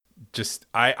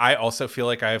I also feel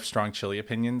like I have strong chili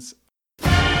opinions.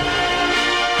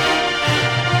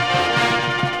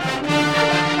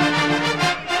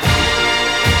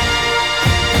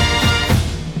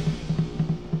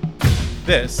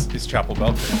 This is Chapel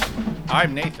Bell Curve.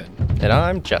 I'm Nathan. And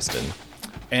I'm Justin.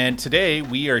 And today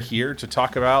we are here to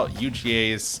talk about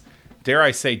UGA's, dare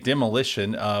I say,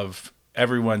 demolition of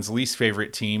everyone's least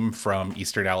favorite team from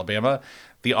Eastern Alabama,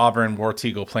 the Auburn War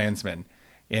Eagle Klansmen,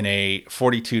 in a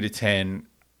 42-10,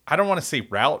 I don't want to say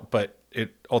rout, but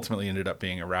it ultimately ended up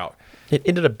being a rout. It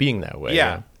ended up being that way.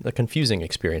 Yeah. A confusing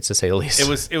experience, to say the least.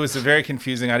 It was a very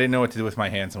confusing. I didn't know what to do with my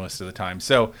hands most of the time.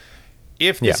 So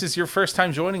if this is your first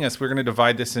time joining us, we're going to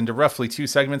divide this into roughly 2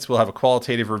 segments. We'll have a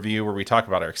qualitative review where we talk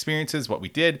about our experiences, what we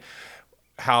did,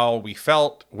 how we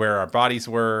felt, where our bodies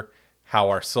were, how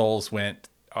our souls went,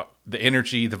 the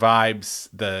energy, the vibes,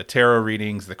 the tarot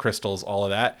readings, the crystals, all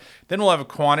of that. Then we'll have a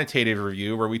quantitative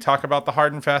review where we talk about the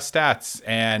hard and fast stats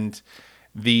and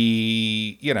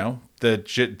the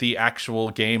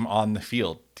actual game on the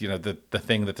field, the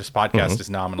thing that this podcast is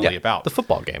nominally about. The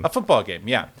football game. A football game,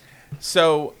 yeah.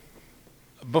 So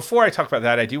before I talk about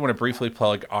that, I do want to briefly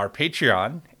plug our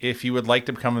Patreon. If you would like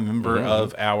to become a member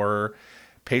of our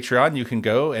Patreon, you can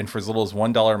go, and for as little as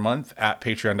 $1 a month at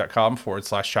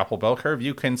patreon.com/Chapel Bell Curve,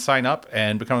 you can sign up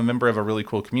and become a member of a really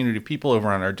cool community of people over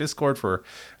on our Discord for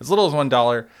as little as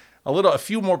 $1. A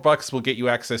few more bucks will get you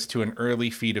access to an early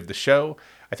feed of the show.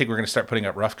 I think we're going to start putting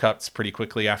up rough cuts pretty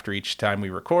quickly after each time we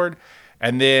record.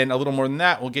 And then a little more than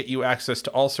that will get you access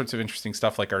to all sorts of interesting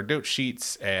stuff like our note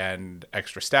sheets and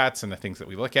extra stats and the things that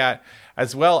we look at,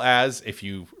 as well as, if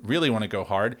you really want to go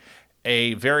hard,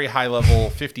 a very high-level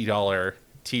 $50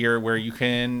 tier where you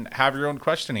can have your own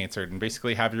question answered and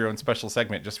basically have your own special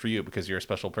segment just for you because you're a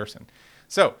special person.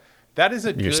 So that is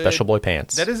your special boy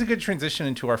pants. That is a good transition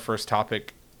into our first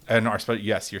topic. And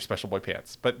your special boy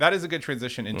pants. But that is a good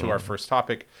transition into our first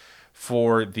topic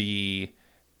for the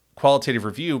qualitative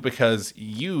review, because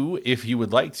you, if you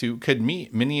would like to, could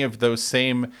meet many of those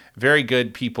same very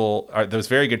good people, or those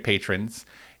very good patrons,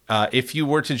 if you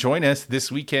were to join us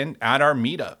this weekend at our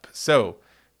meetup. So,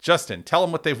 Justin, tell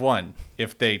them what they've won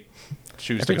if they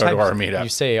choose to go to our meetup. You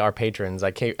say our patrons,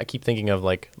 I keep thinking of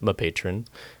like my patron,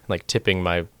 like tipping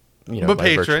my my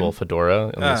virtual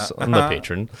fedora on the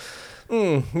patron.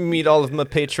 Meet all of my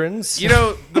patrons.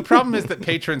 The problem is that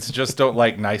patrons just don't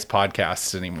like nice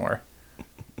podcasts anymore.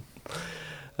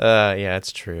 Yeah,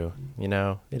 it's true.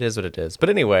 It is what it is. But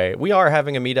anyway, we are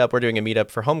having a meetup. We're doing a meetup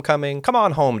for homecoming. Come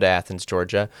on home to Athens,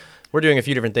 Georgia. We're doing a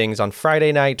few different things. On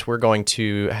Friday night, we're going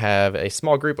to have a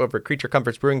small group over at Creature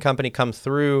Comforts Brewing Company come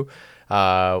through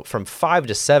from 5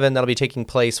 to 7. That'll be taking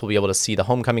place. We'll be able to see the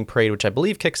homecoming parade, which I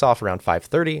believe kicks off around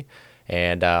 5:30.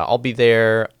 And I'll be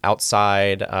there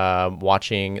outside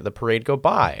watching the parade go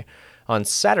by. On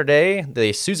Saturday,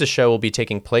 the Sousa show will be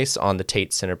taking place on the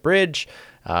Tate Center Bridge.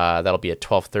 That'll be at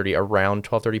around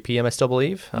 12:30 p.m., I still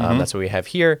believe. That's what we have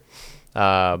here.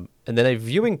 And then a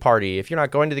viewing party. If you're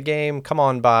not going to the game, come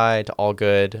on by to All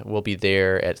Good. We'll be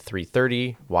there at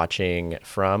 3:30 watching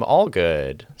from All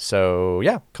Good. So,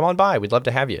 yeah, come on by. We'd love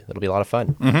to have you. It'll be a lot of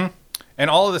fun. Mm-hmm. And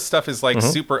all of this stuff is like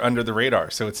super under the radar.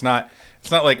 So it's not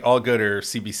like All Good or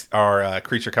CBC or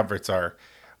Creature Comforts are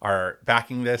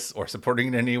backing this or supporting it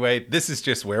in any way. This is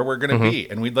just where we're going to be,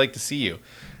 and we'd like to see you.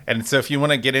 And so if you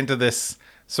want to get into this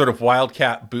sort of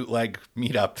Wildcat bootleg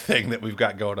meetup thing that we've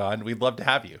got going on, we'd love to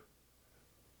have you.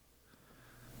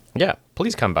 Yeah,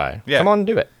 please come by. Yeah. Come on and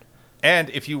do it. And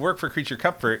if you work for Creature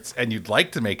Comforts and you'd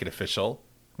like to make it official,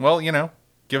 well,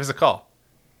 give us a call.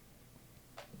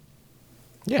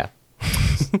 Yeah.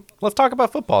 Let's talk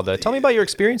about football, though. Tell me about your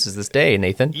experiences this day,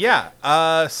 Nathan. Yeah.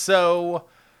 So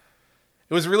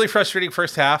it was a really frustrating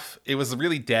first half. It was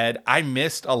really dead. I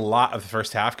missed a lot of the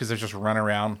first half because I was just running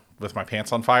around with my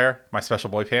pants on fire, my special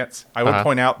boy pants. I would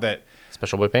point out that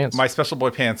special boy pants. My special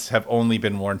boy pants have only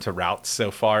been worn to routes so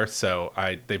far, so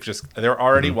they're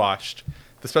already washed.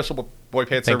 The special boy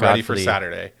pants are ready for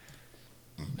Saturday.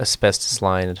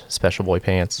 Asbestos-lined special boy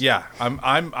pants. Yeah,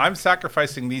 I'm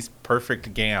sacrificing these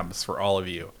perfect gams for all of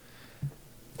you.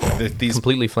 These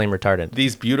completely flame retardant.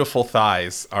 These beautiful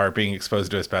thighs are being exposed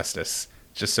to asbestos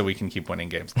just so we can keep winning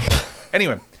games.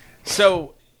 Anyway,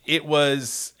 so it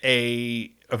was a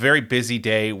very busy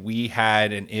day. We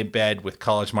had an embed with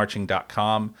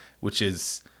collegemarching.com, which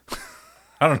is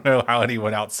I don't know how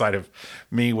anyone outside of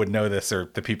me would know this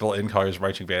or the people in college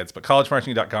marching bands, but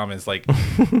collegemarching.com is like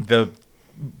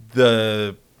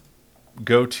the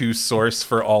go-to source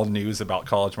for all news about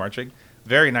college marching.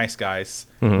 Very nice guys,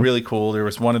 really cool. There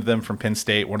was one of them from Penn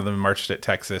State, one of them marched at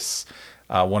Texas.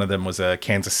 One of them was a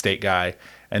Kansas State guy,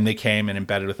 and they came and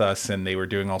embedded with us, and they were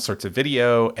doing all sorts of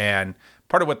video. And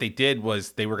part of what they did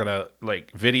was they were gonna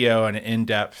like video an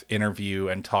in-depth interview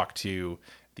and talk to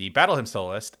the Battle Hymn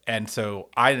soloist. And so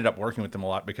I ended up working with them a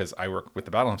lot because I work with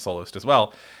the Battle Hymn soloist as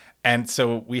well. And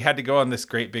so we had to go on this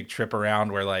great big trip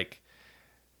around where like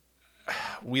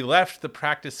we left the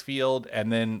practice field,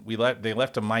 and then they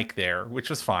left a mic there, which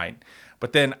was fine.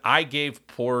 But then I gave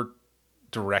poor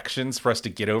directions for us to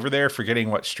get over there,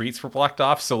 forgetting what streets were blocked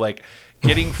off. So like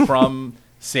getting from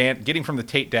the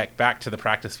Tate deck back to the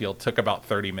practice field took about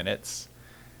 30 minutes.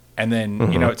 And then,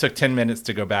 it took 10 minutes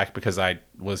to go back because I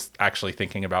was actually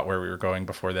thinking about where we were going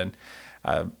before then.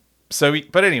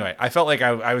 But anyway, I felt like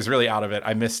I was really out of it.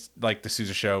 I missed like the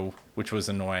Sousa show, which was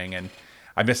annoying, and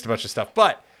I missed a bunch of stuff.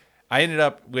 But I ended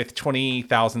up with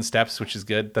 20,000 steps, which is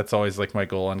good. That's always like my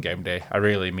goal on game day. I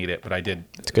rarely meet it, but I did.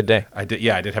 It's a good day. I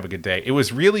did have a good day. It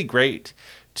was really great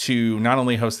to not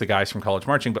only host the guys from college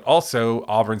marching, but also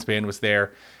Auburn's band was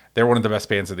there. They're one of the best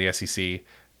bands in the SEC.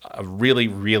 A really,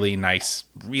 really nice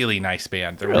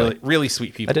band. They're really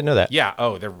sweet people. I didn't know that. Yeah.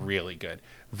 Oh, they're really good.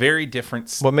 Very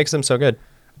different. What makes them so good?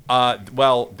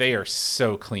 Well, they are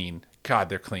so clean. God,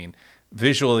 they're clean.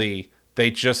 Visually,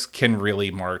 they just can really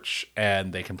march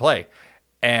and they can play.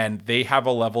 And they have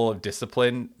a level of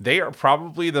discipline. They are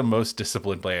probably the most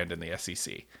disciplined band in the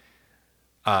SEC.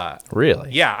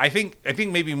 Really? Yeah, I think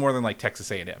maybe more than like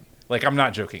Texas A&M. Like, I'm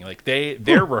not joking. Like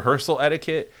their rehearsal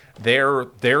etiquette, their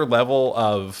level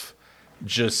of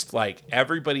just like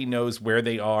everybody knows where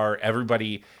they are.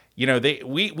 Everybody,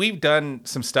 we've done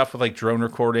some stuff with like drone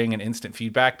recording and instant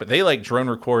feedback, but they like drone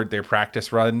record their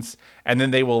practice runs, and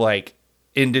then they will like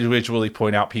individually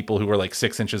point out people who are like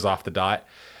 6 inches off the dot.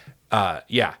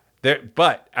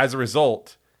 But as a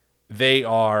result, they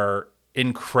are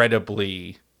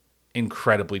incredibly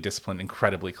disciplined,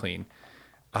 incredibly clean.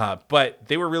 But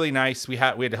they were really nice. We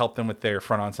had to help them with their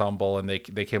front ensemble, and they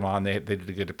came on. They did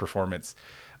a good performance.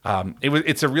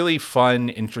 It's a really fun,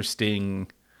 interesting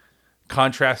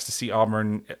contrast to see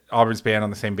Auburn's band on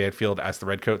the same band field as the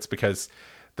Redcoats, because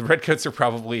the Redcoats are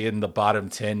probably in the bottom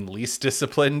 10 least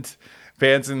disciplined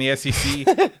bands in the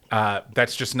SEC.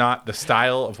 That's just not the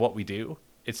style of what we do.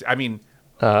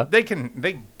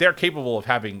 They're capable of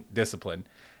having discipline,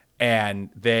 and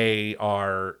they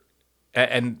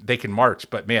can march,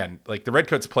 but man, like the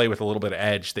Redcoats play with a little bit of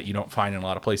edge that you don't find in a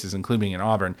lot of places, including in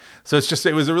Auburn. So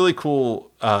it was really cool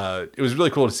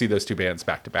to see those two bands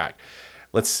back to back.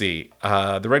 Let's see.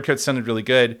 The Redcoats sounded really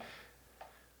good.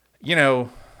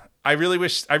 I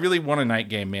really want a night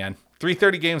game, man.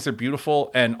 3:30 games are beautiful,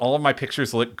 and all of my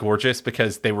pictures look gorgeous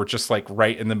because they were just like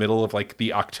right in the middle of like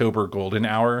the October golden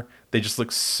hour. They just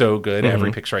look so good.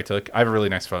 Every picture I took. I have a really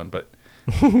nice phone, but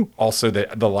also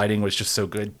the lighting was just so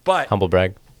good. But humble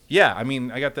brag. Yeah,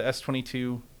 I got the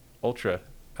S22 Ultra,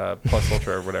 Plus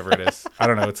Ultra or whatever it is. I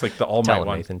don't know. It's like the All Might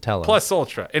one. Nathan, tell him. Plus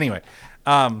Ultra. Anyway,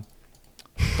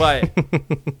 but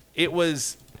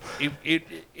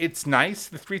it's nice.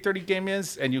 The 3:30 game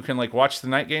is, and you can like watch the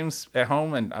night games at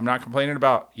home. And I'm not complaining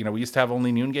about. We used to have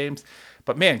only noon games.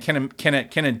 But man, can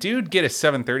a dude get a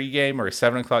 7:30 game or a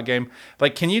 7 o'clock game?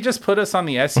 Like, can you just put us on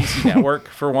the SEC network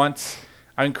for once?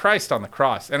 Christ on the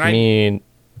cross. And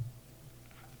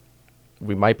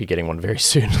we might be getting one very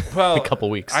soon. Well, a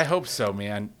couple weeks. I hope so,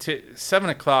 man. 7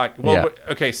 o'clock. Well, yeah.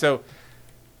 Okay, so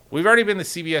we've already been to the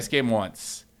CBS game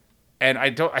once, and I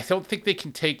don't think they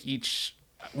can take each.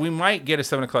 We might get a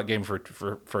 7 o'clock game for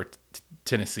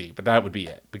Tennessee, but that would be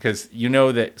it, because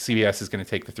that CBS is going to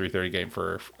take the 3:30 game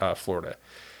for Florida.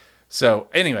 So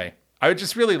anyway, I would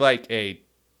really like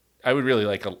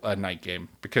a night game,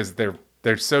 because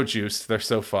they're so juiced. They're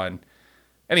so fun.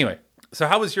 Anyway, so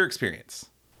how was your experience?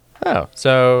 Oh,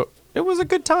 so it was a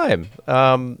good time.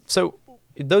 So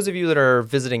those of you that are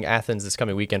visiting Athens this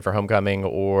coming weekend for homecoming,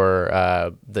 or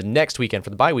the next weekend for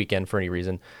the bye weekend for any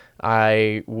reason,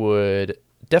 I would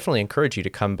definitely encourage you to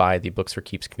come by the Books for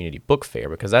Keeps Community Book Fair,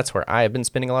 because that's where I have been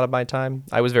spending a lot of my time.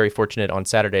 I was very fortunate on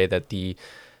Saturday that the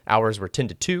hours were 10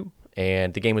 to 2.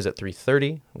 And the game was at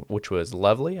 3:30, which was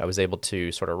lovely. I was able to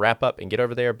sort of wrap up and get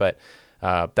over there, but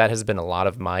that has been a lot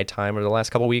of my time over the last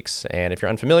couple weeks. And if you're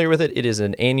unfamiliar with it, it is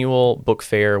an annual book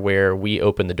fair where we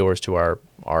open the doors to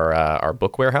our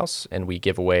book warehouse, and we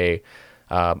give away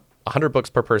 100 books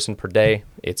per person per day.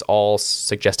 It's all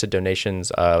suggested donations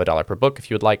of $1 per book.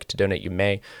 If you would like to donate, you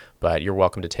may, but you're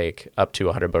welcome to take up to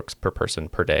 100 books per person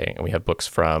per day. And we have books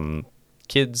from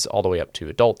kids all the way up to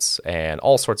adults and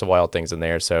all sorts of wild things in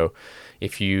there. So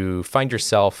if you find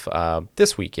yourself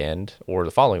this weekend or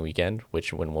the following weekend,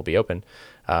 when we'll be open,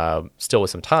 still with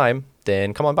some time,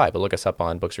 then come on by. But look us up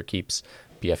on Books for Keeps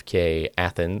BFK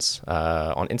Athens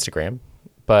on Instagram,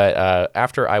 But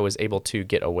after I was able to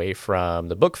get away from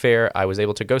the book fair, I was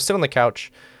able to go sit on the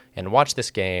couch and watch this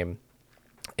game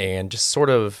and just sort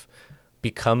of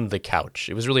become the couch.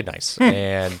 It was really nice.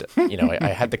 And,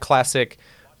 I had the classic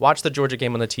watch the Georgia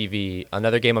game on the TV,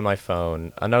 another game on my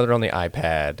phone, another on the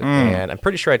iPad. And I'm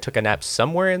pretty sure I took a nap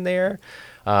somewhere in there.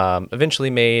 Eventually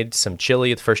made some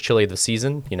chili, the first chili of the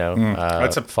season,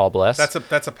 That's a fall bless. That's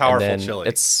a powerful chili.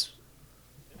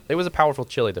 It was a powerful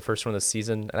chili, the first one of the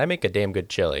season, and I make a damn good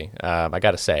chili. I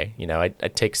got to say, I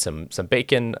take some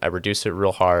bacon, I reduce it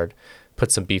real hard,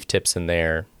 put some beef tips in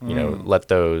there, let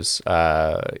those,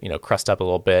 crust up a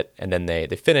little bit, and then they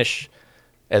finish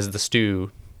as the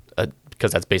stew,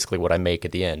 because that's basically what I make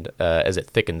at the end, as it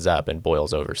thickens up and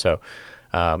boils over. So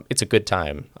it's a good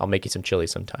time. I'll make you some chili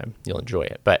sometime. You'll enjoy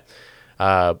it. But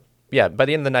yeah, by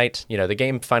the end of the night, the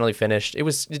game finally finished. It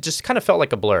just kind of felt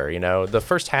like a blur, The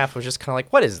first half was just kind of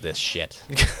like, what is this shit?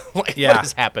 What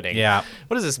is happening? Yeah.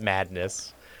 What is this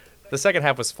madness? The second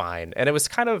half was fine. And it was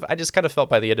I just kind of felt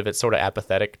by the end of it sort of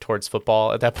apathetic towards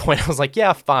football. At that point, I was like,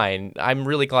 yeah, fine. I'm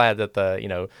really glad that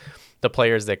the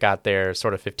players that got their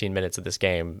sort of 15 minutes of this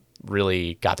game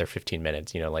really got their 15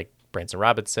 minutes, like Branson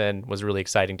Robinson was really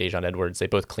exciting. Dejon Edwards, they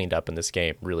both cleaned up in this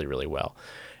game really, really well.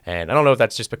 And I don't know if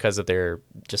that's just because of their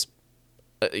just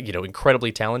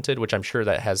incredibly talented, which I'm sure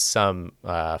that has some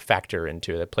factor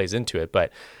into it, that plays into it,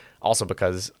 but also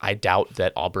because I doubt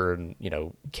that Auburn,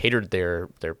 catered their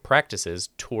practices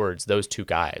towards those two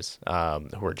guys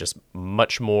who are just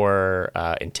much more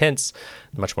intense,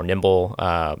 much more nimble,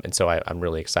 and so I'm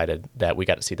really excited that we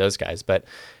got to see those guys. But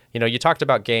you talked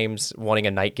about games wanting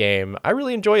a night game. I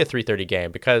really enjoy a 3:30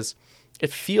 game because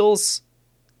it feels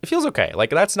okay.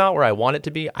 Like, that's not where I want it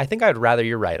to be. I think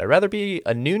you're right. I'd rather be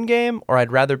a noon game or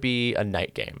I'd rather be a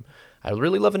night game. I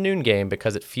really love a noon game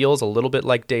because it feels a little bit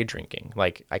like day drinking.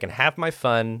 Like, I can have my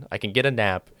fun, I can get a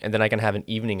nap, and then I can have an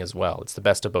evening as well. It's the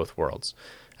best of both worlds.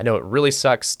 I know it really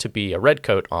sucks to be a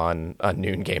redcoat on a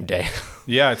noon game day.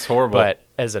 Yeah, it's horrible. But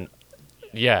as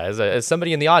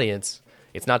somebody in the audience,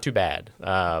 it's not too bad.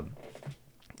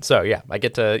 So yeah, I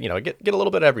get to get a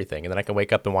little bit of everything, and then I can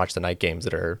wake up and watch the night games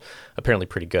that are apparently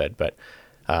pretty good. But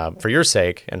for your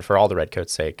sake, and for all the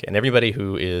Redcoats' sake, and everybody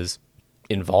who is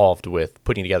involved with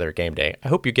putting together a game day, I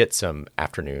hope you get some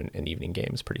afternoon and evening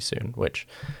games pretty soon. Which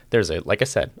there's like I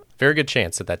said, very good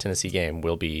chance that Tennessee game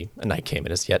will be a night game.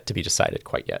 It is yet to be decided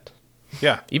quite yet.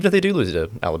 Yeah, even if they do lose to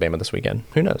Alabama this weekend,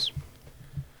 who knows?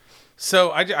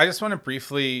 So I just want to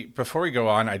briefly, before we go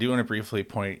on, I do want to briefly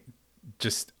point.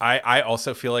 I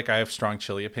also feel like I have strong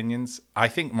chili opinions. I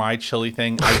think my chili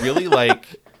thing, I really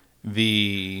like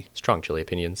the strong chili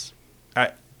opinions.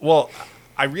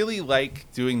 I really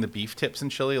like doing the beef tips in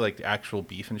chili, like the actual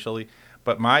beef in chili.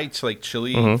 But my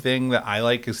chili thing that I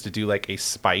like is to do like a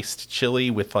spiced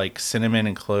chili with like cinnamon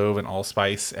and clove and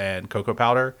allspice and cocoa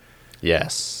powder.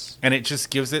 Yes, and it just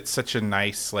gives it such a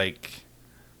nice like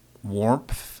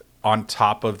warmth on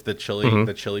top of the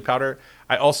chili powder.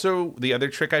 I also, the other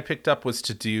trick I picked up was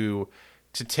to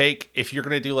take, if you're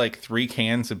going to do like 3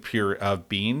 cans of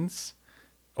beans,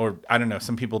 or I don't know,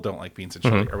 some people don't like beans in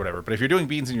chili or whatever, but if you're doing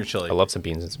beans in your chili. I love some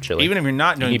beans in some chili. Even if you're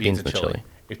not doing beans in chili,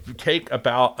 if you take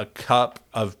about a cup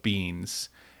of beans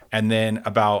and then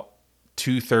about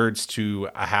 2/3 to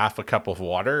a half a cup of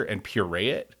water and puree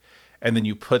it, and then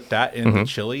you put that in the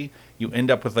chili, you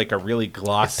end up with like a really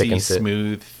glossy,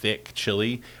 smooth, thick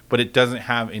chili, but it doesn't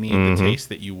have any of the taste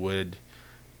that you would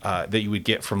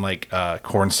get from like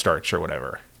cornstarch or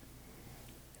whatever.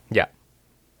 Yeah,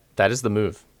 that is the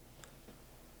move.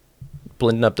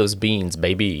 Blending up those beans,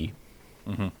 baby.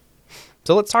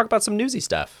 So let's talk about some newsy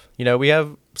stuff. We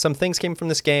have some things came from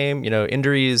this game.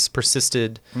 Injuries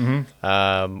persisted.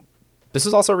 This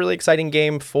is also a really exciting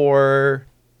game for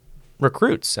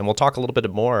recruits, and we'll talk a little bit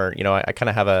more. I kind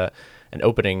of have an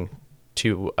opening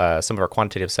to some of our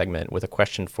quantitative segment with a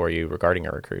question for you regarding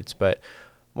our recruits, but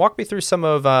walk me through some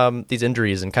of these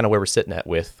injuries and kind of where we're sitting at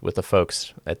with the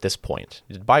folks at this point.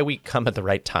 Did bye week come at the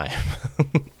right time?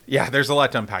 Yeah, there's a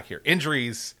lot to unpack here.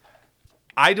 Injuries.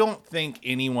 I don't think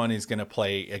anyone is going to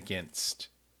play against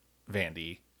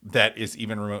Vandy that is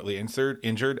even remotely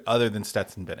injured other than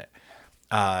Stetson Bennett.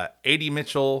 A.D.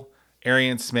 Mitchell,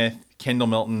 Arian Smith, Kendall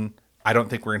Milton. I don't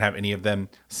think we're going to have any of them.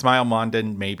 Smile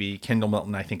Mondon, maybe. Kendall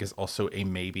Milton, I think, is also a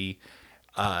maybe.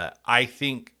 I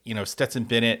think, Stetson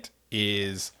Bennett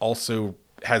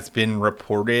has been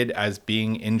reported as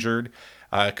being injured.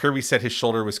 Kirby said his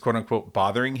shoulder was quote unquote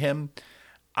bothering him.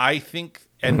 I think,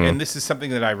 and this is something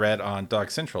that I read on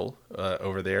Dog Central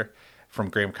over there from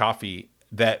Graham Coffee,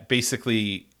 that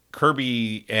basically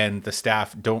Kirby and the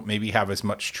staff don't maybe have as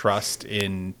much trust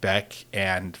in Beck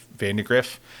and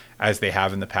Vandegrift as they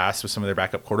have in the past with some of their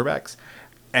backup quarterbacks.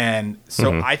 And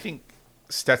so I think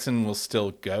Stetson will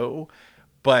still go,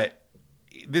 but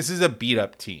this is a beat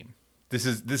up team.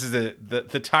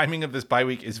 The timing of this bye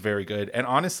week is very good. And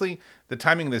honestly, the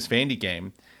timing of this Vandy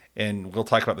game, and we'll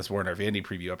talk about this more in our Vandy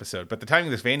preview episode, but the timing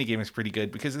of this Vandy game is pretty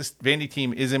good because this Vandy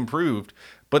team is improved,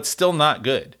 but still not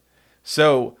good.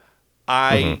 So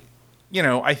I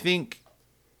think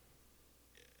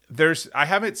I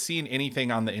haven't seen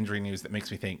anything on the injury news that makes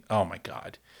me think, oh my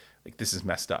God, like this is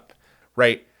messed up.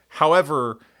 Right.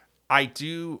 However, I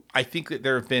think that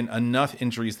there have been enough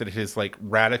injuries that it has like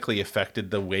radically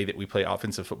affected the way that we play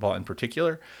offensive football in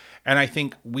particular. And I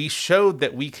think we showed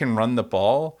that we can run the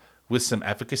ball with some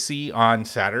efficacy on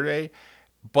Saturday,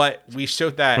 but we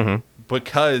showed that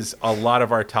because a lot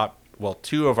of our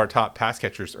two of our top pass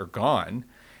catchers are gone,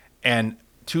 and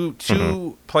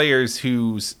two players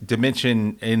whose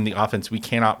dimension in the offense we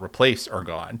cannot replace are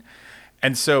gone.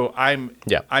 And so I'm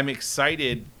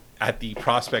excited at the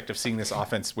prospect of seeing this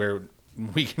offense where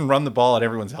we can run the ball and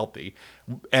everyone's healthy,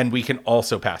 and we can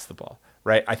also pass the ball,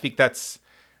 right? I think that's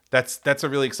a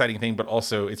really exciting thing, but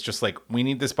also it's just like we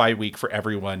need this bye week for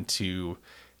everyone to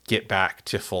get back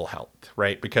to full health,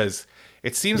 right? Because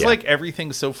it seems like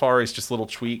everything so far is just little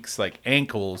tweaks, like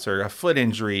ankles or a foot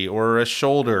injury or a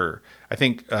shoulder. I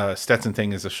think Stetson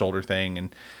thing is a shoulder thing,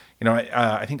 and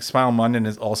I think Smile Munden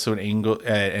is also an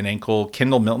ankle.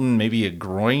 Kendall Milton maybe a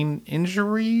groin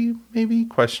injury, maybe ?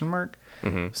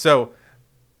 So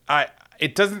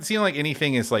it doesn't seem like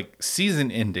anything is like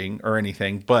season ending or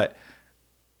anything, but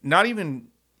not even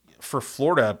for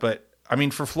Florida. But I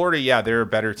mean, for Florida, yeah, they're a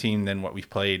better team than what we've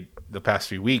played the past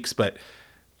few weeks. But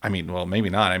I mean, well,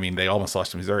 maybe not. I mean, they almost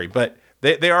lost to Missouri, but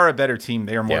they are a better team.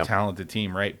 They are a more talented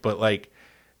team, right? But like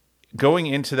going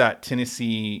into that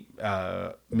Tennessee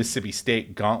Mississippi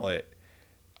State gauntlet,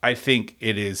 I think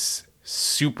it is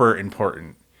super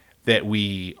important that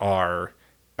we are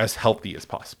as healthy as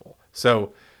possible.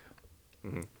 So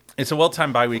it's a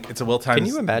well-timed bye week. It's a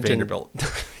well-timed Vanderbilt.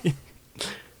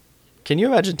 Can you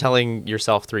imagine telling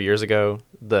yourself 3 years ago,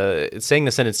 saying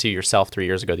the sentence to yourself 3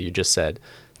 years ago that you just said,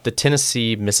 the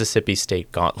Tennessee Mississippi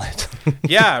State gauntlet?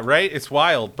 Yeah, right. It's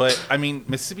wild, but I mean,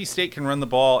 Mississippi State can run the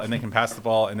ball and they can pass the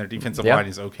ball, and their defensive line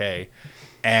is okay.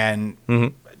 And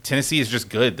Tennessee is just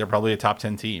good. They're probably a top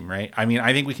 10 team, right? I mean,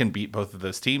 I think we can beat both of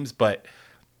those teams, but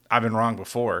I've been wrong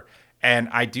before. And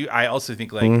I also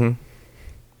think like,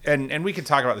 and we can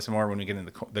talk about this more when we get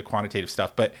into the quantitative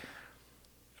stuff, but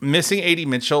missing AD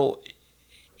Mitchell,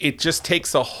 it just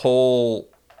takes a whole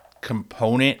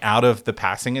component out of the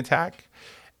passing attack.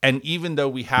 And even though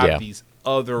we have these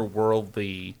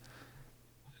otherworldly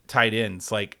tight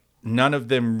ends, like none of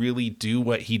them really do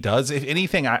what he does. If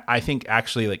anything, I think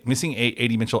actually like missing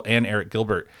AD Mitchell and Eric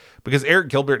Gilbert, because Eric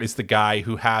Gilbert is the guy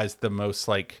who has the most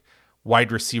like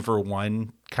wide receiver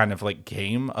one kind of like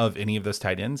game of any of those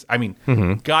tight ends. I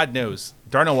mean, God knows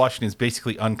Darnell Washington is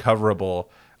basically uncoverable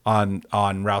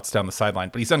on routes down the sideline,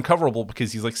 but he's uncoverable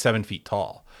because he's like 7 feet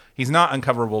tall. He's not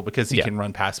uncoverable because he can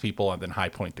run past people and then high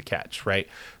point the catch, right?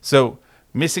 So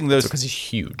missing those because he's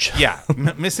huge.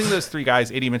 Missing those three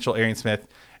guys, AD Mitchell, Arian Smith,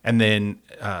 and then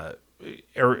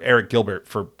Eric Gilbert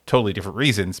for totally different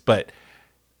reasons, but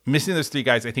missing those three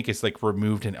guys, I think, is like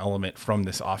removed an element from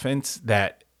this offense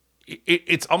that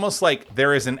it's almost like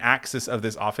there is an axis of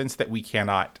this offense that we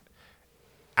cannot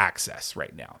access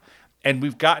right now. And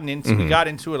we got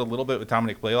into it a little bit with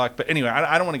Dominic Blaylock, but anyway,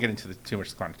 I don't want to get into too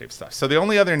much quantitative stuff. So the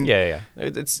only other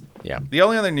the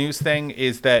only other news thing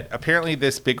is that apparently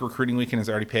this big recruiting weekend is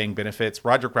already paying benefits.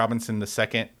 Roderick Robinson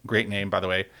II, great name by the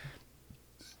way.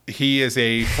 He is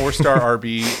a 4-star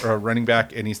RB running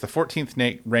back, and he's the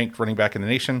 14th ranked running back in the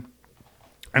nation.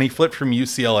 And he flipped from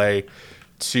UCLA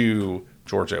to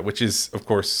Georgia, which is of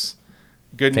course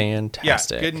good.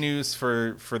 Fantastic. Yeah, good news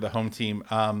for the home team.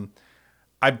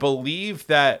 I believe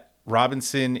that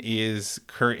Robinson Roger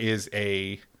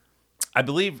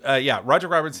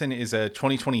Robinson is a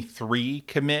 2023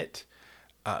 commit,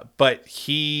 but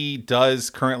he does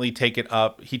currently take it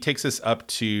up. He takes us up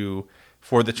to,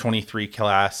 for the 23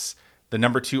 class, the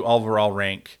number 2 overall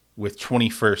rank with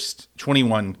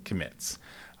 21 commits.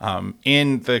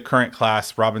 In the current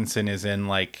class, Robinson is in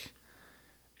like,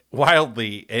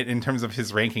 wildly in terms of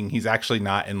his ranking, he's actually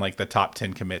not in like the top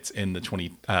 10 commits in the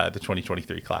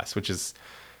 2023 class, which is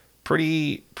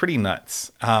pretty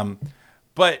nuts.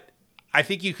 But I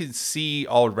think you can see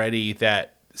already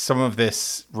that some of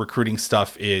this recruiting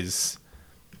stuff is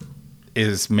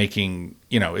making,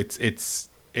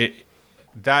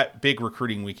 that big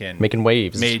recruiting weekend making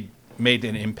waves, made made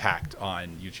an impact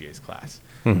on UGA's class.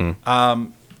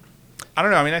 I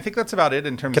don't know. I mean, I think that's about it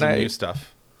in terms of new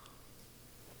stuff.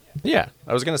 Yeah,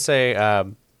 I was going to say,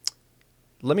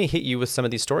 let me hit you with some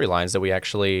of these storylines that we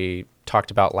actually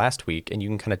talked about last week, and you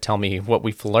can kind of tell me what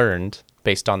we've learned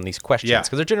based on these questions,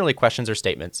 because they're generally questions or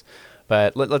statements.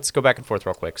 But let's go back and forth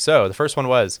real quick. So the first one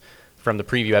was from the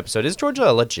preview episode: is Georgia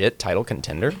a legit title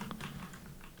contender?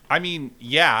 I mean,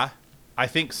 yeah, I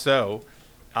think so.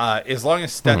 As long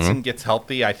as Stetson gets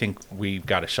healthy, I think we've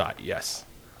got a shot. Yes.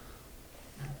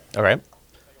 All right.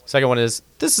 Second one is,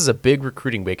 this is a big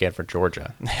recruiting weekend for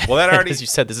Georgia. Well, that already, as you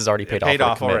said, this has already paid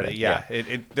off already. Yeah.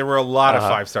 There were a lot of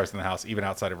 5-stars in the house, even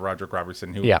outside of Roderick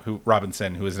Robertson,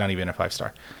 who is not even a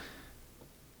 5-star.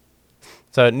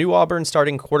 So, New Auburn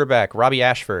starting quarterback Robbie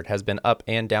Ashford has been up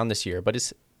and down this year, but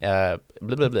is New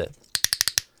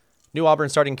Auburn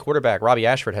starting quarterback Robbie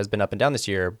Ashford has been up and down this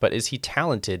year, but is he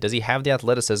talented? Does he have the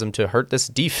athleticism to hurt this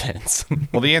defense?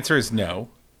 Well, the answer is no.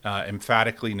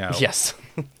 Emphatically no. Yes.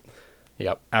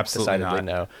 Yep. Absolutely decidedly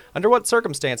not. No. Under what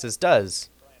circumstances does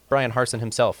Brian Harsin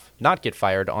himself not get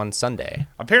fired on Sunday?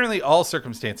 Apparently all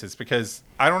circumstances, because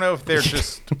I don't know if they're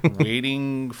just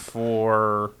waiting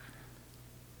for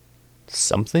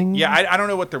something. Yeah, I don't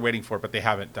know what they're waiting for, but they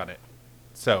haven't done it.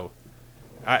 So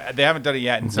they haven't done it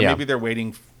yet, and so maybe they're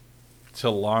waiting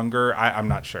till longer. I'm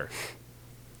not sure.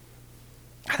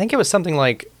 I think it was something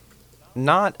like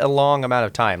not a long amount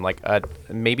of time, like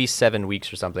maybe 7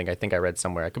 weeks or something. I think I read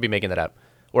somewhere. I could be making that up.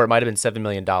 Or it might have been $7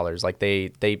 million. Like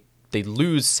they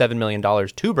lose $7 million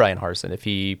to Brian Harsin if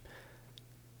he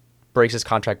breaks his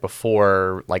contract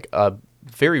before like a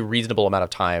very reasonable amount of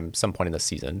time, some point in the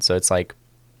season. So it's like,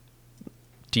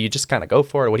 do you just kind of go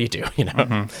for it? What do you do? You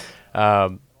know.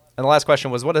 And the last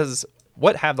question was, what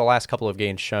have the last couple of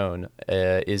games shown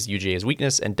is UGA's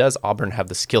weakness, and does Auburn have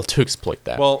the skill to exploit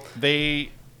that? Well,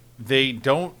 they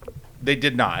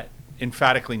did not.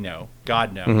 Emphatically no.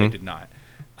 God no, they did not.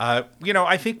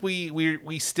 I think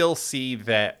we still see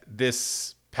that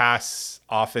this pass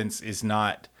offense is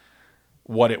not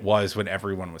what it was when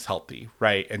everyone was healthy,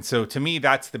 right? And so to me,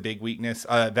 that's the big weakness.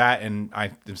 That, and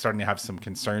I'm starting to have some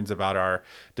concerns about our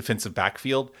defensive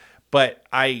backfield. But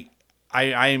I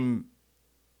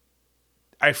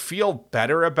feel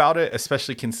better about it,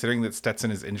 especially considering that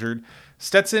Stetson is injured.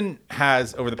 Stetson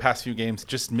has, over the past few games,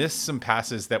 just missed some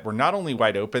passes that were not only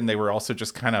wide open, they were also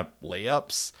just kind of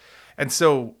layups. And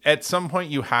so at some point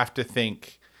you have to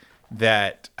think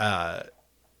that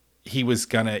he's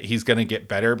gonna get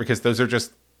better, because those are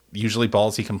just usually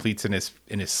balls he completes in his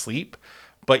sleep.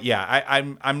 But yeah,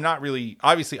 I'm not really,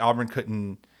 obviously Auburn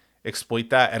couldn't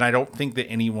exploit that, and I don't think that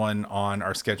anyone on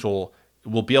our schedule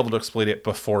will be able to exploit it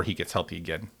before he gets healthy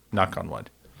again. Knock on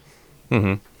wood.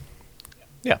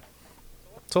 Yeah.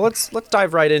 So let's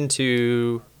dive right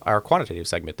into our quantitative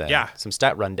segment then. Yeah. Some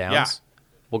stat rundowns. Yeah.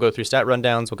 We'll go through stat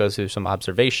rundowns. We'll go through some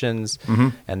observations,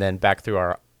 and then back through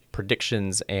our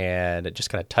predictions and just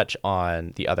kind of touch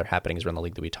on the other happenings around the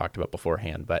league that we talked about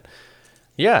beforehand. But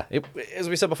yeah, as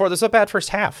we said before, this was a bad first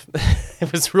half.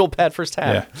 It was a real bad first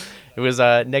half. Yeah. It was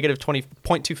negative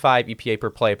 20.25 EPA per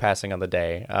play passing on the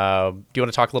day. Do you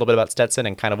want to talk a little bit about Stetson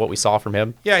and kind of what we saw from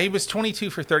him? Yeah, he was 22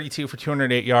 for 32 for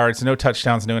 208 yards, no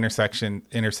touchdowns, no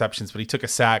interceptions, but he took a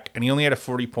sack, and he only had a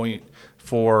 40.4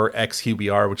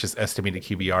 xQBR, which is estimated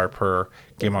QBR per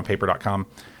GameOnPaper.com.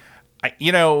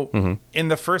 In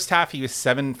the first half, he was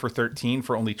 7 for 13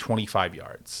 for only 25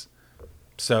 yards.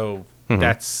 So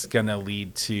that's going to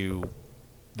lead to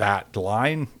that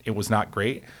line. It was not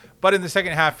great. But in the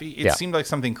second half, it seemed like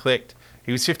something clicked.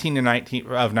 He was 15 to 19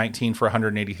 of 19 for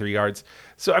 183 yards.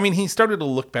 So, I mean, he started to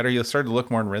look better. He started to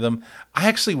look more in rhythm. I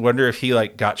actually wonder if he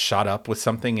got shot up with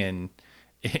something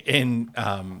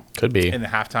could be in the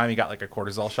halftime. He got like a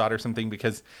cortisol shot or something,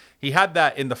 because he had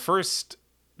that in the first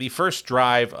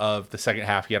drive of the second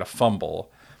half. He had a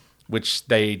fumble, which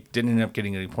they didn't end up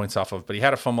getting any points off of, but he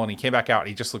had a fumble and he came back out and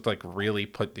he just looked like really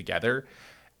put together.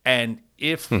 And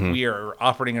if we are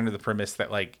operating under the premise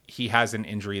that he has an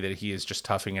injury that he is just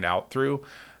toughing it out through,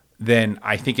 then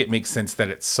I think it makes sense that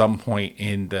at some point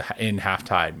in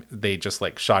halftime they just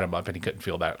shot him up and he couldn't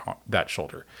feel that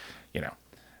shoulder, Yeah.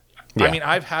 I mean,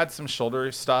 I've had some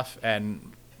shoulder stuff,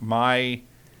 and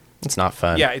it's not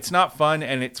fun. Yeah, it's not fun,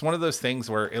 and it's one of those things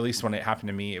where, at least when it happened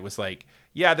to me, it was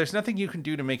there's nothing you can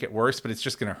do to make it worse, but it's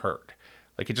just going to hurt.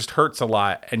 It just hurts a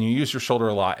lot, and you use your shoulder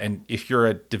a lot. And if you're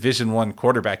a Division I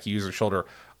quarterback, you use your shoulder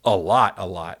a lot.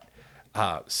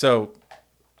 So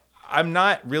I'm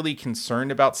not really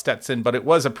concerned about Stetson, but it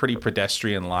was a pretty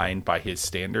pedestrian line by his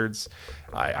standards.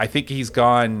 I think he's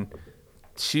gone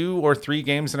 2 or 3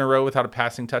 games in a row without a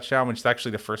passing touchdown, which is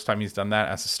actually the first time he's done that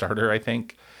as a starter, I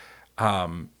think.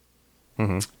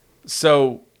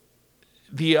 So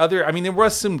the other, I mean, there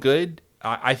was some good.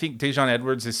 I think Dejon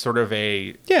Edwards is sort of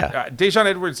a Dejon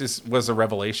Edwards was a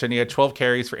revelation. He had 12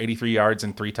 carries for 83 yards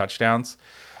and 3 touchdowns.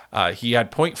 He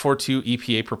had 0.42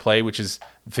 EPA per play, which is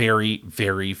very,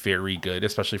 very, very good,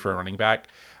 especially for a running back.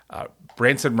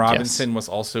 Branson Robinson was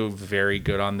also very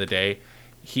good on the day.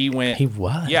 He was.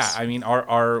 Yeah, I mean,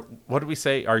 our what did we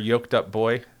say? Our yoked up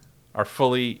boy, our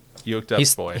fully yoked up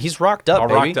boy. He's rocked up,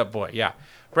 baby. Rocked up boy. Yeah,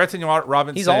 Branson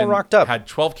Robinson. He's all rocked up. Had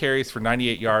 12 carries for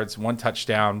 98 yards, 1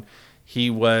 touchdown. He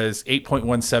was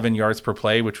 8.17 yards per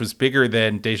play, which was bigger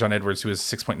than Dejon Edwards, who was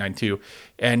 6.92,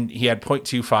 and he had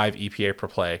 0.25 EPA per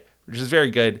play, which is very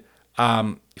good.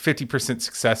 50%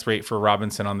 success rate for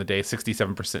Robinson on the day,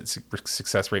 67%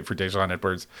 success rate for Dejon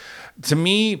Edwards. To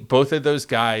me, both of those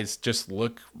guys just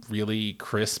look really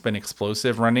crisp and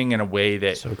explosive, running in a way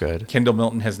that so good. Kendall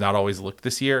Milton has not always looked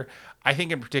this year. I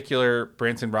think in particular,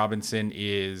 Branson Robinson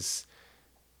in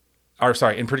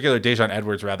particular, Dejon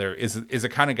Edwards rather is a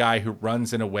kind of guy who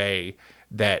runs in a way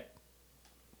that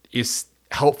is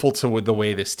helpful to the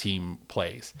way this team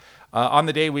plays. On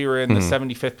the day, we were in the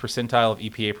 75th percentile of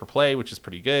EPA per play, which is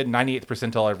pretty good. 98th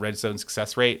percentile of red zone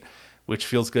success rate, which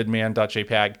feels good, man.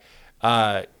 .jpg.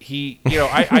 I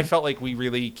felt like we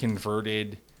really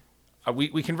converted.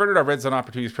 We converted our red zone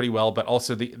opportunities pretty well, but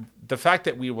also the fact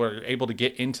that we were able to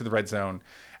get into the red zone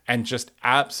and just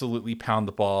absolutely pound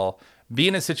the ball, be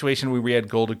in a situation where we had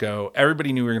goal to go,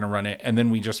 everybody knew we were going to run it, and then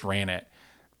we just ran it.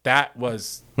 That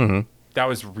was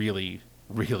really,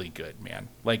 really good, man.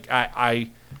 Like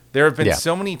there have been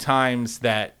so many times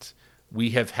that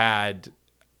we have had,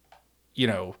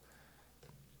 I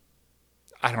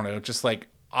don't know, just like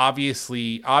obvious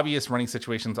running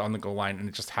situations on the goal line, and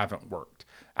it just haven't worked.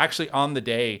 Actually, on the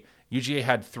day, UGA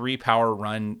had 3 power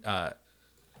run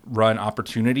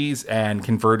opportunities and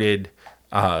converted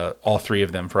all 3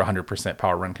 of them for 100%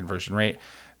 power run conversion rate.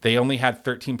 They only had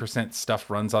 13% stuffed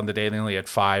runs on the day. They only had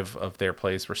 5 of their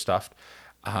plays were stuffed.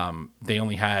 They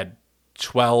only had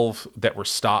 12 that were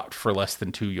stopped for less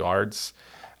than 2 yards.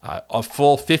 A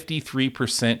full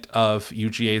 53% of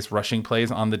UGA's rushing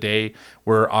plays on the day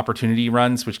were opportunity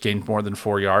runs, which gained more than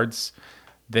 4 yards.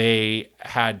 They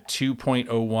had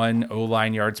 2.01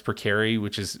 O-line yards per carry,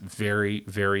 which is very,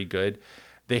 very good.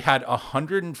 They had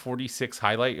 146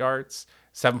 highlight yards,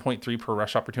 7.3 per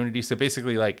rush opportunity. So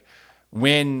basically, like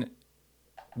when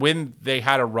they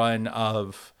had a run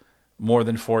of more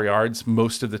than 4 yards,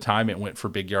 most of the time it went for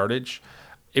big yardage.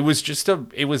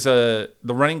 The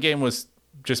running game was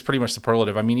just pretty much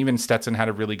superlative. I mean, even Stetson had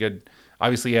a really good,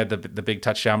 obviously he had the big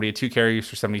touchdown, but he had 2 carries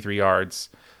for 73 yards,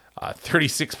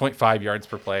 36.5 yards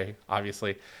per play,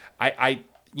 obviously.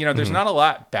 There's not a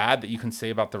lot bad that you can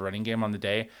say about the running game on the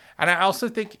day. And I also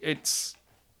think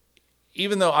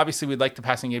even though obviously we'd like the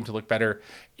passing game to look better,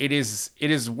 it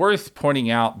is worth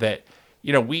pointing out that,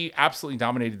 we absolutely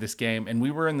dominated this game, and we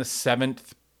were in the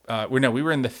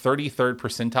 33rd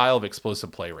percentile of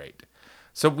explosive play rate.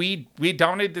 So we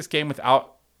dominated this game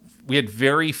we had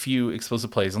very few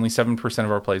explosive plays. Only 7%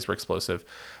 of our plays were explosive.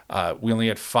 We only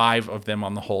had 5 of them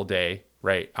on the whole day,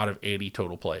 right, out of 80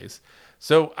 total plays.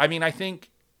 So, I mean, I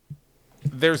think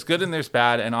there's good and there's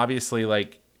bad, and obviously,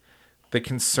 like, the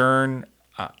concern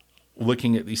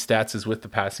looking at these stats is with the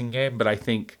passing game, but I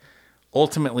think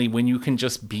ultimately when you can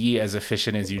just be as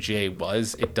efficient as UGA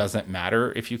was, it doesn't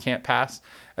matter if you can't pass,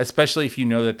 especially if you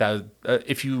know that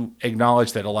if you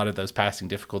acknowledge that a lot of those passing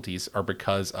difficulties are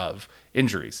because of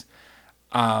injuries.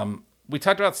 We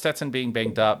talked about Stetson being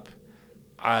banged up,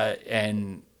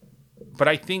 but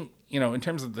I think, in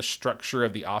terms of the structure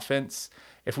of the offense,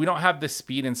 if we don't have the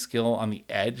speed and skill on the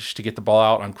edge to get the ball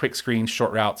out on quick screens,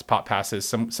 short routes, pop passes,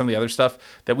 some of the other stuff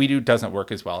that we do doesn't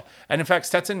work as well. And in fact,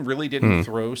 Stetson really didn't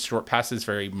throw short passes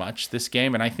very much this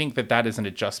game. And I think that is an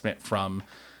adjustment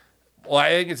I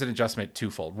think it's an adjustment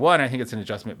twofold. One, I think it's an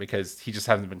adjustment because he just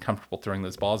hasn't been comfortable throwing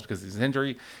those balls because of his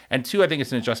injury. And 2, I think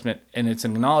it's an adjustment and it's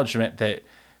an acknowledgement that,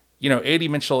 A.D.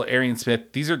 Mitchell, Arian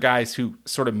Smith, these are guys who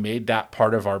sort of made that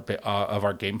part of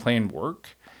our game plan work.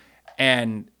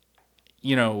 And,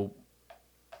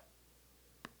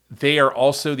 they are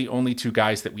also the only 2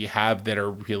 guys that we have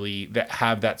that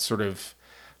have that sort of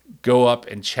go up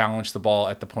and challenge the ball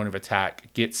at the point of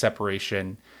attack, get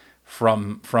separation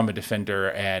from a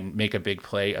defender and make a big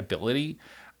play ability.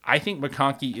 I think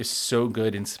McConkey is so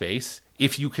good in space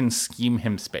if you can scheme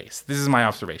him space. This is my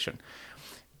observation.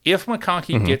 If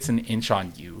McConkey gets an inch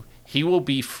on you, he will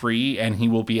be free and he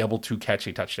will be able to catch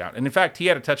a touchdown. And in fact, he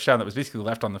had a touchdown that was basically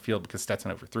left on the field because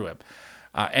Stetson overthrew him.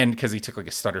 And because he took like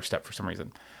a stutter step for some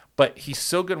reason. But he's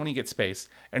so good when he gets space.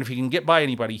 And if he can get by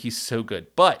anybody, he's so good.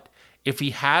 But if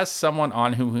he has someone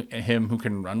on who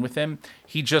can run with him,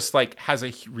 he just like has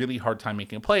a really hard time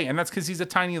making a play, and that's because he's a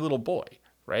tiny little boy,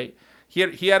 right? He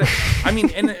had I mean,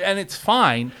 and it's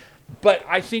fine, but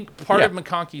I think part of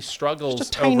McConkey's struggles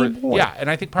just a tiny boy. and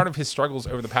I think part of his struggles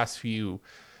over the past few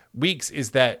weeks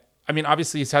is that, I mean,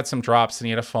 obviously he's had some drops and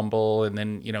he had a fumble and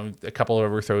then, a couple of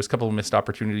overthrows, a couple of missed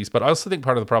opportunities. But I also think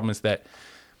part of the problem is that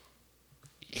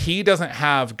he doesn't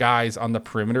have guys on the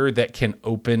perimeter that can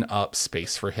open up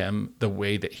space for him the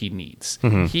way that he needs.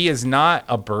 He is not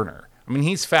a burner. I mean,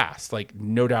 he's fast, like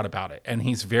no doubt about it. And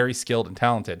he's very skilled and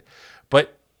talented.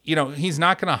 But, he's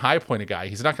not going to high point a guy.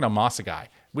 He's not going to moss a guy,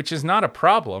 which is not a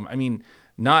problem. I mean,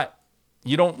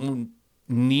 you don't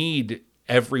need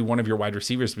every one of your wide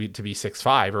receivers to be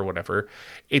 6'5" or whatever.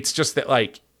 It's just that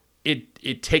like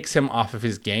it takes him off of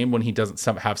his game when he doesn't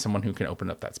have someone who can open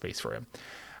up that space for him.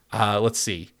 Let's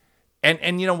see.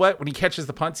 And you know what? When he catches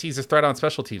the punts, he's a threat on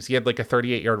special teams. He had like a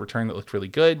 38-yard return that looked really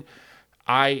good.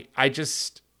 I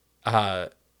just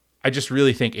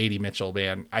really think A.D. Mitchell,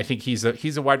 man. I think he's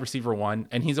a wide receiver 1,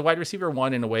 and he's a wide receiver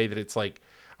 1 in a way that it's like,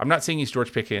 I'm not saying he's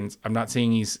George Pickens. I'm not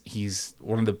saying he's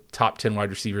one of the top 10 wide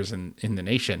receivers in the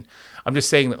nation. I'm just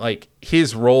saying that like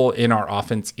his role in our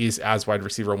offense is as wide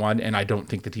receiver 1, and I don't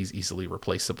think that he's easily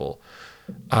replaceable.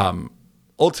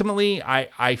 Ultimately,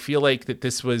 I feel like that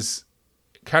this is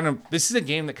a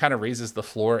game that kind of raises the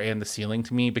floor and the ceiling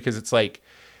to me, because it's like,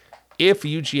 if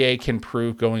UGA can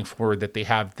prove going forward that they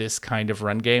have this kind of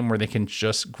run game where they can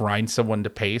just grind someone to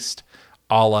paste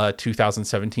a la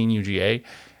 2017 UGA,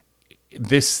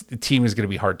 this team is going to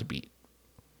be hard to beat,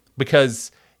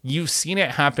 because you've seen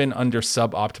it happen under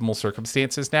suboptimal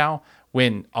circumstances now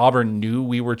when Auburn knew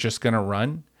we were just going to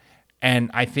run. And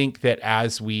I think that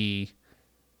as we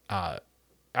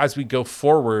go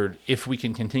forward, if we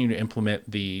can continue to implement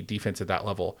the defense at that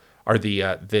level, or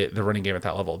the running game at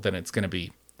that level, then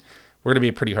we're going to be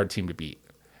a pretty hard team to beat.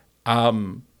 Yeah.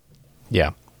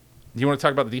 Do you want to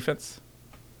talk about the defense?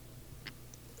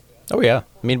 Oh, yeah.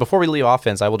 I mean, before we leave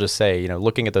offense, I will just say,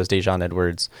 looking at those Daijun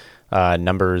Edwards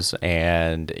numbers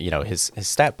and, his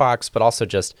stat box, but also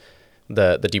just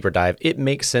the deeper dive, it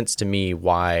makes sense to me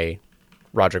why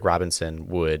Roderick Robinson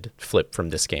would flip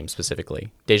from this game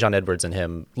specifically. Daijun Edwards and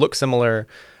him look similar.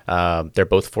 They're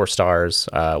both 4 stars.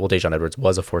 Daijun Edwards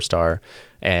was a 4-star,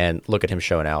 and look at him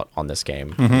showing out on this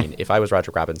game. I mean, if I was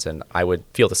Roderick Robinson, I would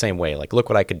feel the same way. Like, look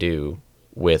what I could do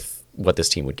with what this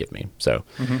team would give me. So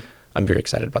I'm very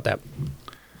excited about that.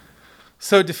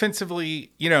 So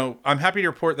defensively, I'm happy to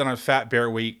report that on Fat Bear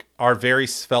Week, our very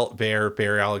svelte bear,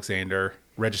 Bear Alexander,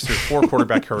 registered 4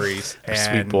 quarterback hurries.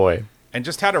 Sweet boy. And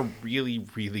just had a really,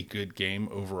 really good game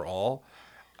overall.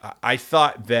 I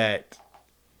thought that,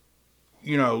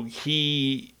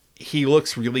 he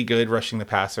looks really good rushing the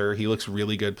passer. He looks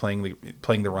really good playing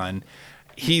the run.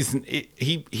 He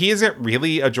isn't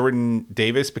really a Jordan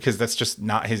Davis, because that's just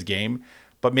not his game.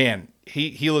 But man,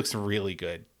 he looks really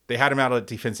good. They had him out at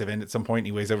defensive end at some point.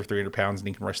 He weighs over 300 pounds and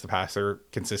he can rush the passer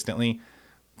consistently.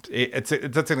 That's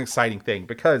an exciting thing,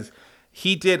 because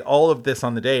he did all of this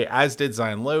on the day, as did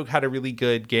Zion Logue, had a really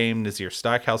good game. Nazir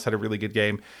Stackhouse had a really good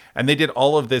game. And they did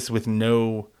all of this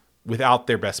without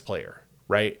their best player,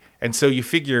 right? And so you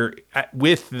figure,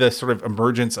 with the sort of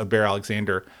emergence of Bear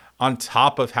Alexander, on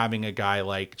top of having a guy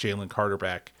like Jalen Carter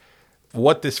back,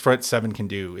 what this front 7 can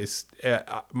do is,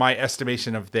 my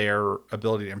estimation of their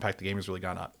ability to impact the game has really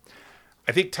gone up.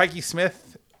 I think Tyke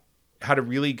Smith had a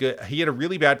really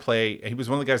bad play. He was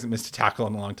one of the guys that missed a tackle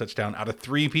on the long touchdown out of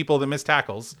 3 people that missed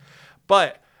tackles.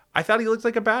 But I thought he looked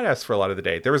like a badass for a lot of the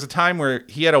day. There was a time where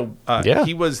he had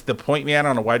he was the point man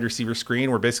on a wide receiver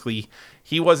screen, where basically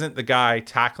he wasn't the guy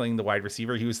tackling the wide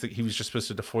receiver. He was just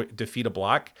supposed to defeat a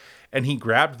block, and he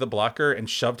grabbed the blocker and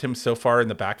shoved him so far in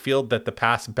the backfield that the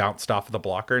pass bounced off of the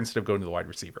blocker instead of going to the wide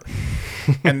receiver.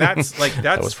 And that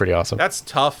was pretty awesome. That's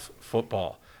tough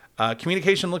football.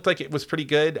 Communication looked like it was pretty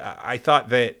good. I thought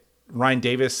that Ryan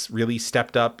Davis really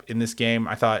stepped up in this game.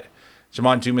 I thought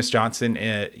Jamon Dumas Johnson,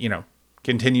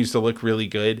 continues to look really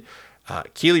good.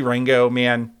 Keely Ringo,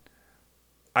 man,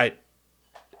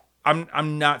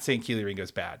 I'm not saying Keely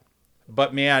Ringo's bad,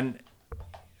 but man,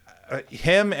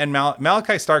 him and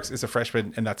Malachi Starks is a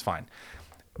freshman, and that's fine.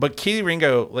 But Keely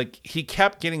Ringo, like, he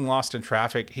kept getting lost in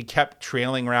traffic. He kept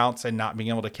trailing routes and not being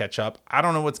able to catch up. I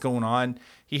don't know what's going on.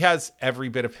 He has every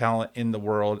bit of talent in the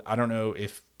world. I don't know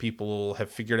if people have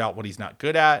figured out what he's not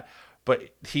good at, but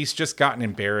he's just gotten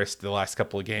embarrassed the last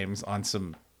couple of games on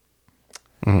some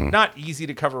not easy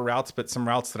to cover routes, but some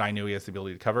routes that I know he has the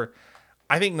ability to cover.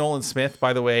 I think Nolan Smith,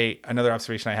 by the way, another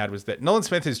observation I had was that Nolan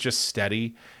Smith is just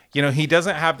steady. He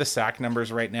doesn't have the sack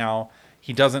numbers right now.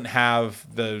 He doesn't have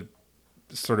the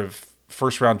sort of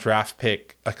first round draft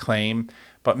pick acclaim.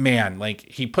 But man, like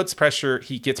he puts pressure,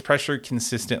 he gets pressure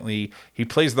consistently. He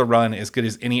plays the run as good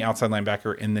as any outside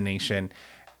linebacker in the nation.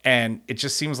 And it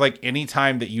just seems like any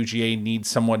time that UGA needs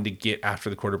someone to get after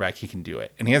the quarterback, he can do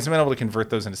it. And he hasn't been able to convert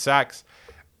those into sacks.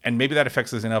 And maybe that affects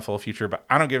his NFL future, but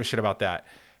I don't give a shit about that.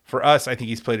 For us, I think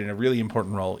he's played in a really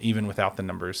important role, even without the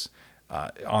numbers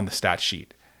on the stat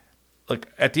sheet. Look,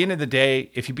 at the end of the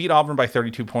day, if you beat Auburn by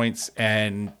 32 points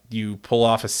and you pull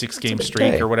off a 6-game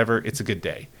streak or whatever, it's a good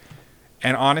day.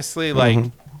 And honestly,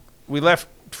 like we left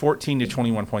 14 to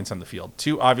 21 points on the field.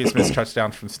 2 obvious missed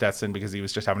touchdowns from Stetson because he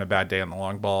was just having a bad day on the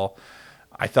long ball.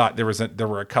 I thought there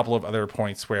were a couple of other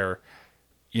points where,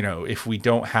 you know, if we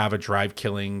don't have a drive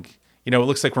killing, you know, it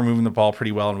looks like we're moving the ball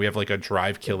pretty well and we have like a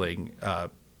drive killing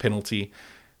penalty.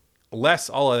 Less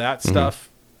all of that stuff,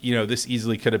 you know, this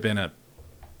easily could have been a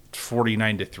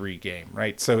 49-3 game,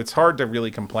 right? So it's hard to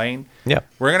really complain. Yeah.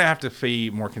 We're going to have to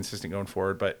be more consistent going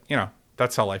forward, but, you know,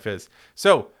 that's how life is.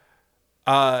 So,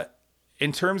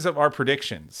 in terms of our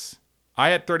predictions, I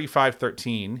had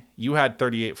 35-13, you had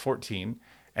 38-14,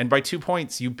 and by 2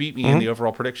 points, you beat me in the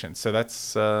overall prediction. So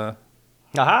that's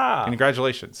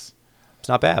congratulations. It's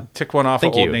not bad. Tick one off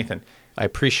of old Nathan. I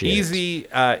appreciate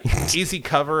it. Easy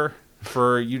cover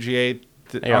for UGA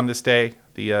on this day.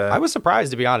 I was surprised,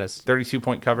 to be honest.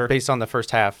 32-point cover. Based on the first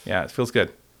half. Yeah, it feels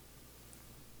good.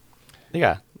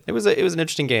 Yeah. It was an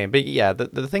interesting game. But yeah,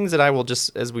 the things that I will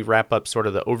just, as we wrap up sort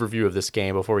of the overview of this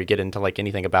game before we get into like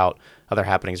anything about other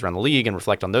happenings around the league and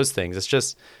reflect on those things, it's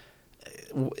just,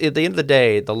 at the end of the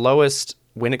day, the lowest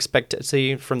win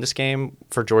expectancy from this game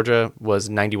for Georgia was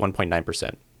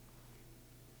 91.9%.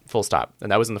 Full stop.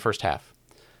 And that was in the first half.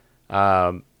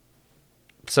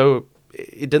 So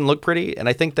it didn't look pretty. And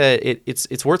I think that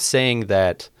it's worth saying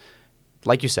that,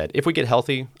 like you said, if we get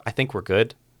healthy, I think we're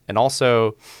good. And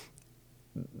also,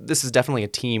 this is definitely a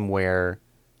team where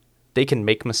they can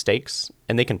make mistakes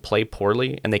and they can play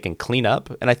poorly and they can clean up.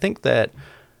 And I think that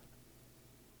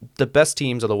the best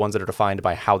teams are the ones that are defined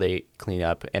by how they clean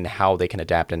up and how they can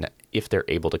adapt and if they're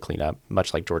able to clean up,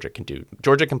 much like Georgia can do.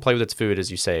 Georgia can play with its food,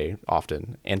 as you say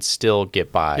often, and still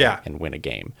get by and win a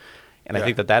game. And I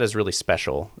think that is really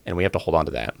special, and we have to hold on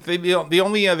to that. The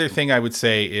only other thing I would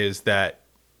say is that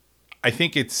I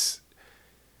think it's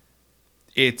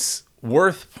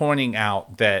worth pointing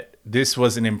out that this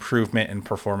was an improvement in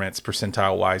performance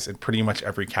percentile-wise in pretty much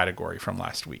every category from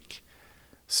last week.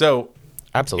 So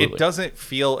absolutely, it doesn't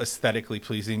feel aesthetically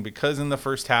pleasing because in the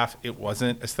first half it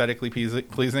wasn't aesthetically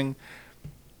pleasing.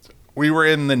 We were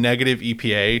in the negative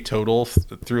EPA total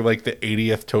through like the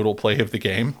 80th total play of the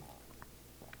game.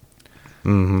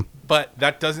 But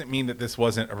that doesn't mean that this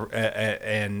wasn't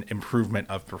an improvement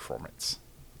of performance,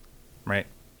 right?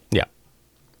 Yeah.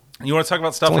 You want to talk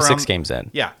about stuff it's only around 6 games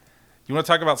in. Yeah. You want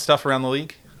to talk about stuff around the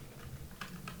league?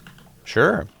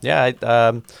 Sure.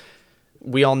 Yeah.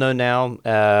 We all know now,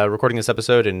 recording this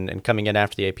episode and coming in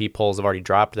after the AP polls have already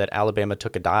dropped, that Alabama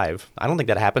took a dive. I don't think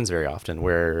that happens very often,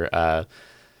 where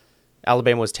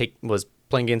Alabama was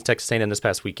playing against Texas A&M this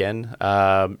past weekend,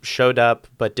 showed up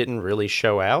but didn't really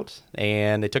show out,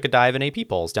 and they took a dive in AP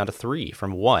polls down to 3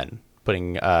 from 1,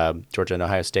 putting Georgia and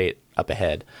Ohio State up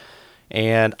ahead.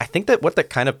 And I think that what that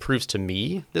kind of proves to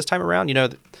me this time around, you know,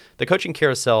 the coaching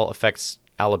carousel affects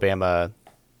Alabama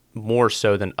more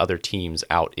so than other teams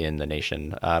out in the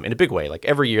nation in a big way. Like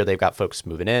every year they've got folks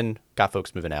moving in, got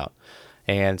folks moving out.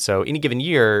 And so any given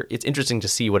year, it's interesting to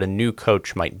see what a new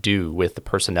coach might do with the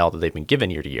personnel that they've been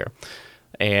given year to year.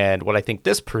 And what I think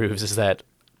this proves is that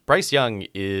Bryce Young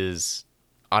is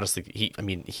honestly,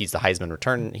 he's the Heisman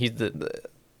return. He's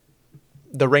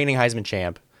the reigning Heisman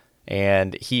champ,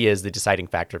 and he is the deciding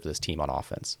factor for this team on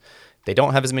offense. They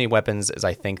don't have as many weapons as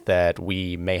I think that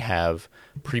we may have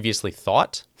previously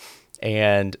thought,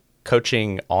 and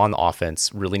coaching on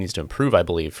offense really needs to improve, I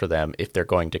believe, for them if they're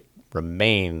going to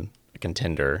remain a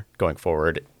contender going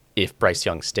forward if Bryce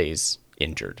Young stays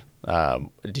injured.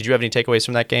 Did you have any takeaways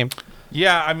from that game?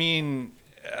 Yeah, I mean,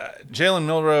 Jalen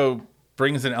Milroe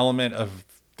brings an element of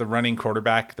the running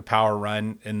quarterback, the power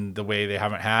run, in the way they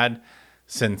haven't had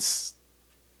since,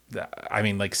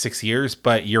 like 6 years.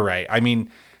 But you're right. I mean,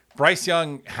 Bryce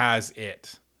Young has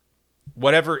it.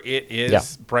 Whatever it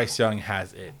is, Bryce Young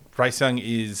has it. Bryce Young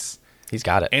he's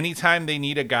got it. Anytime they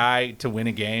need a guy to win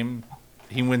a game,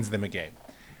 he wins them a game.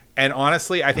 And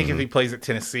honestly, I think if he plays at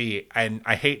Tennessee, and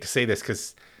I hate to say this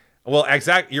because,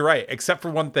 you're right, except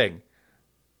for one thing.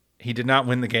 He did not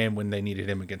win the game when they needed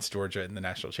him against Georgia in the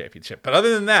national championship. But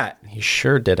other than that, he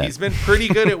sure didn't. He's been pretty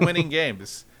good at winning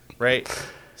games, right?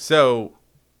 So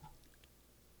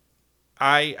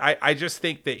I just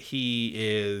think that he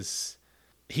is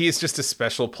he is just a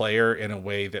special player in a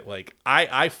way that, like,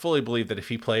 I fully believe that if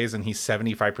he plays and he's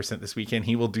 75% this weekend,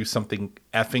 he will do something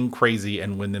effing crazy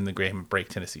and win them the game and break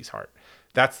Tennessee's heart.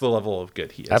 That's the level of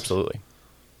good he is. Absolutely.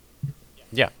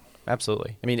 Yeah,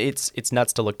 absolutely. I mean, it's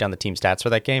nuts to look down the team stats for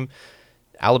that game.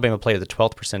 Alabama played at the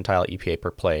 12th percentile EPA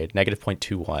per play, negative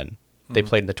 0.21. They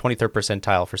played in the 23rd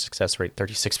percentile for success rate,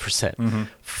 36%.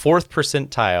 4th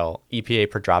percentile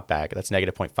EPA per dropback, that's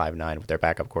negative 0.59 with their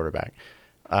backup quarterback.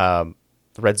 The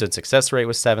red zone success rate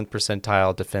was 7th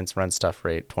percentile, defense run stuff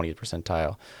rate, 20th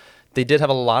percentile. They did have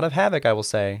a lot of havoc, I will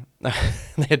say. They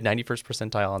had 91st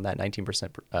percentile on that,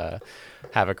 19%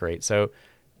 havoc rate. So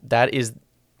that is,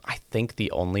 I think,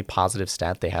 the only positive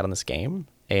stat they had on this game.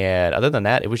 And other than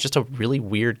that, it was just a really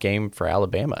weird game for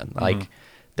Alabama. Like,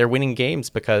 they're winning games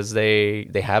because they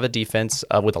have a defense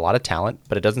with a lot of talent,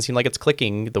 but it doesn't seem like it's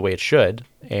clicking the way it should.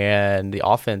 And the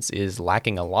offense is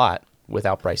lacking a lot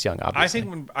without Bryce Young, obviously.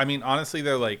 I think, honestly,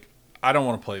 they're like, I don't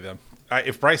want to play them.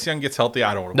 If Bryce Young gets healthy,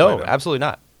 I don't want to play them. No, absolutely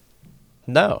not.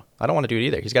 No, I don't want to do it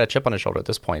either. He's got a chip on his shoulder at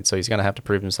this point, so he's going to have to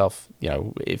prove himself,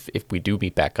 if we do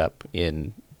meet back up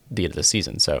in the end of the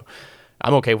season. So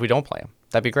I'm okay if we don't play him.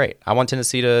 That'd be great. I want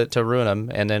Tennessee to ruin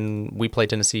him, and then we play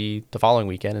Tennessee the following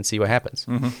weekend and see what happens.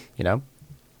 I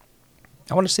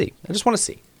want to see. I just want to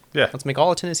see. Yeah. Let's make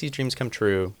all of Tennessee's dreams come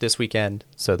true this weekend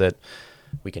so that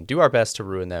we can do our best to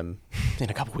ruin them in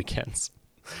a couple weekends.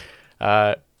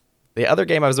 The other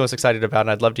game I was most excited about,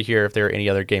 and I'd love to hear if there are any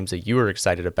other games that you were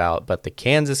excited about, but the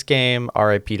Kansas game,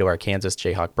 RIP to our Kansas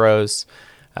Jayhawk Bros.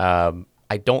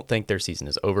 I don't think their season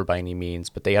is over by any means,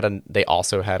 but they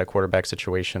also had a quarterback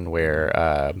situation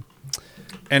where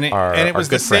and it was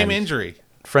the same injury.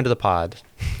 Friend of the pod,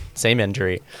 same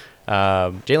injury.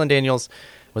 Jalen Daniels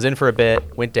was in for a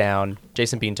bit, went down.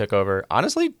 Jason Bean took over.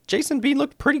 Honestly, Jason Bean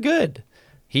looked pretty good.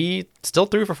 He still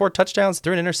threw for 4 touchdowns,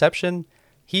 threw an interception.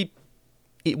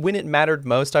 When it mattered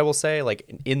most, I will say,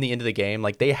 like in the end of the game,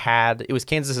 like it was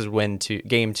Kansas's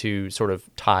game to sort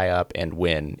of tie up and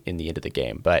win in the end of the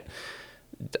game. But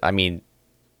I mean,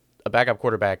 a backup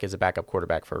quarterback is a backup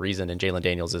quarterback for a reason, and Jalen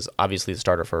Daniels is obviously the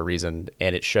starter for a reason,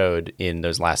 and it showed in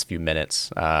those last few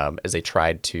minutes as they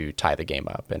tried to tie the game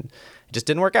up, and it just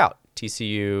didn't work out.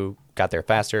 TCU got there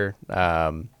faster,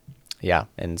 and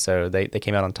so they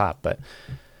came out on top, but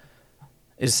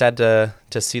it's sad to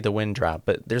see the win drop.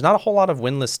 But there's not a whole lot of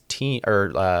winless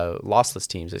lossless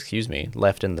teams,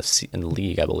 left in the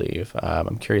league, I believe.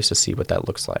 I'm curious to see what that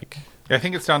looks like. Yeah, I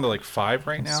think it's down to like 5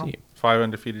 right now. 5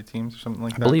 undefeated teams or something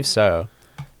like that. I believe so.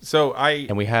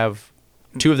 And we have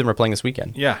 2 of them are playing this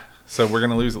weekend. Yeah, so we're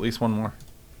going to lose at least 1 more.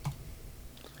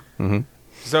 Mm-hmm.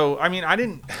 So, I mean, I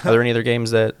didn't... Are there any other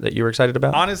games that you were excited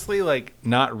about? Honestly, like,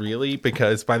 not really,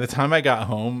 because by the time I got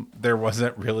home, there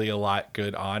wasn't really a lot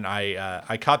good on.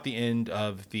 I caught the end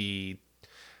of I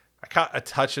caught a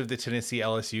touch of the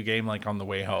Tennessee-LSU game, like, on the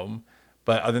way home.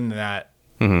 But other than that,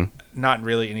 not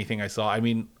really anything I saw. I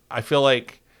mean, I feel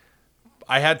like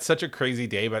I had such a crazy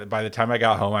day, but by the time I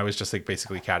got home, I was just, like,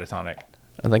 basically catatonic.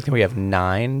 I think we have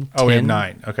 9. Oh, we have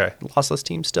 9. Okay. Lossless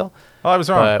teams still. Oh, I was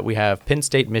wrong. But we have Penn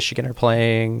State, Michigan are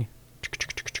playing,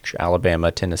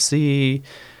 Alabama, Tennessee,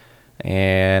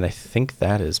 and I think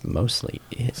that is mostly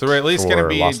it. So we're at least going to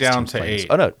be down to 8.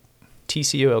 Oh, no.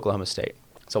 TCU, Oklahoma State.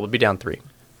 So we'll be down 3.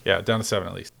 Yeah, down to 7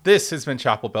 at least. This has been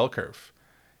Chapel Bell Curve.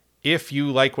 If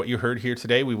you like what you heard here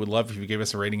today, we would love if you gave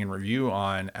us a rating and review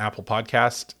on Apple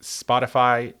Podcast,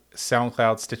 Spotify,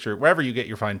 SoundCloud, Stitcher, wherever you get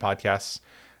your fine podcasts.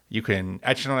 You can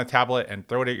etch it on a tablet and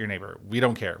throw it at your neighbor. We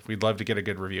don't care. We'd love to get a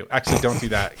good review. Actually, don't do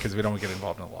that because we don't want to get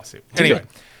involved in a lawsuit. Anyway.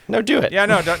 Do it. Yeah,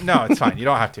 no, it's fine. You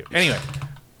don't have to. Anyway,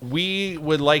 we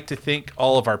would like to thank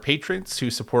all of our patrons who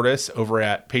support us over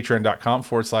at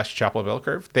patreon.com/Chapel Bell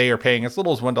Curve. They are paying as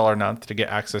little as $1 a month to get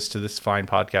access to this fine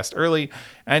podcast early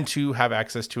and to have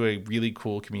access to a really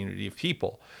cool community of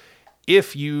people.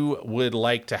 If you would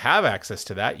like to have access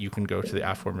to that, you can go to the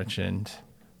aforementioned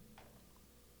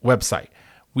website.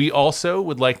 We also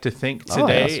would like to thank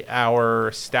today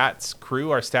our stats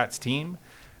crew, our stats team,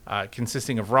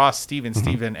 consisting of Ross,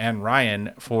 Steven, and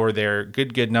Ryan for their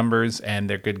good numbers and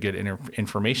their good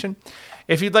information.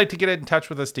 If you'd like to get in touch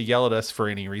with us to yell at us for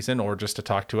any reason or just to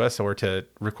talk to us or to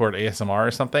record ASMR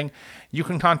or something, you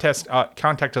can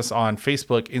contact us on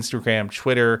Facebook, Instagram,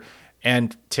 Twitter,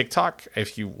 and TikTok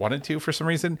if you wanted to for some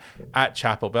reason at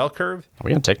Chapel Bell Curve. Are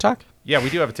we on TikTok? Yeah, we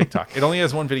do have a TikTok. It only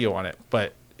has 1 video on it,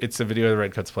 but it's a video of the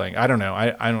Redcoats playing. I don't know.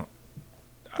 I don't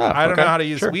know how to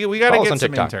use it. We got to get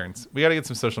some interns. We got to get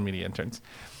some social media interns.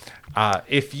 We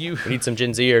need some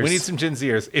Gen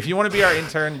Zers. If you want to be our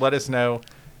intern, let us know.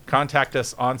 Contact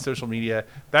us on social media.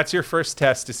 That's your first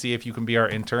test to see if you can be our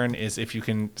intern, is if you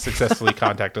can successfully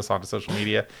contact us on social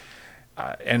media.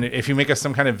 And if you make us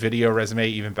some kind of video resume,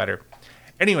 even better.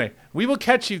 Anyway, we will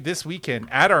catch you this weekend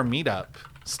at our meetup,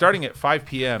 starting at 5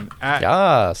 p.m.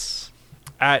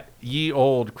 at Ye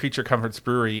Old Creature Comforts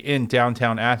Brewery in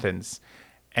downtown Athens,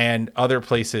 and other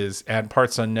places and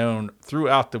parts unknown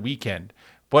throughout the weekend.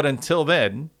 But until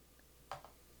then,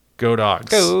 go dogs.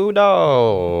 Go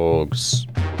dogs.